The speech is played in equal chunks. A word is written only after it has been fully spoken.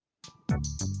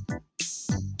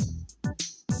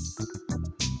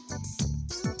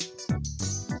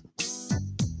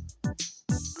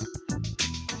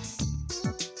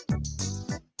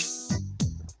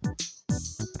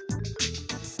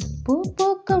பூ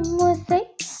பூக்கும்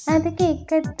ஓசை அது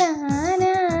கேட்கத்தான்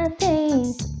ஆசை.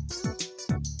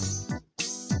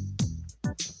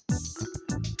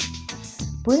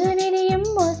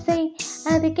 புல்விரியும் ஓசை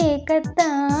அது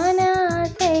கேட்கத்தான்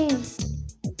ஆசை.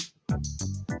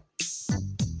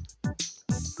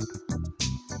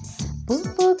 பூ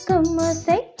பூக்கும்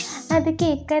ஓசை அது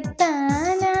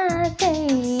கேட்கத்தான் ஆசை.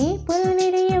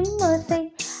 புல்விரியும்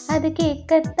ஓசை அது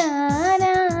கேட்கத்தான்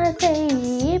ஆசை.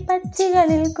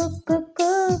 பட்சிகளில்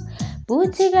குக்கு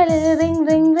பூச்சிகளில் ரிங்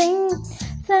ரிங் ரிங்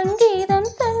சங்கீதம்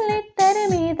சொல்லித்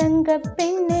தருமே தங்கப்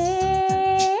பெண்ணே.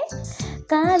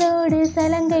 காதோடு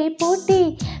சலங்கை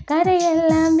பூட்டி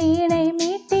கரையெல்லாம் வீணை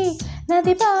மீட்டி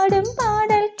நதி பாடும்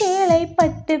பாடல் கேளை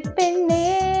பட்டு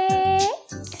பெண்ணே.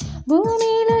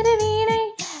 பூமியில் ஒரு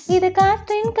வீணை இது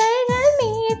காற்றின் கைகள்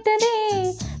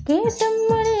மீட்டதே. கேட்டும்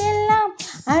மொழியெல்லாம்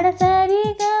அடசரி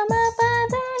கம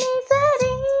பதனி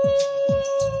சரி.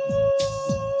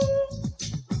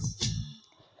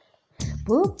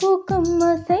 பூ பூக்கும்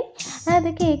ஓசை அது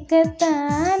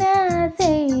கேட்கத்தான்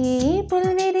ஆசை.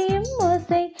 புல்விரியும்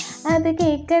ஓசை அது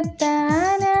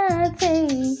கேட்கத்தான் ஆசை.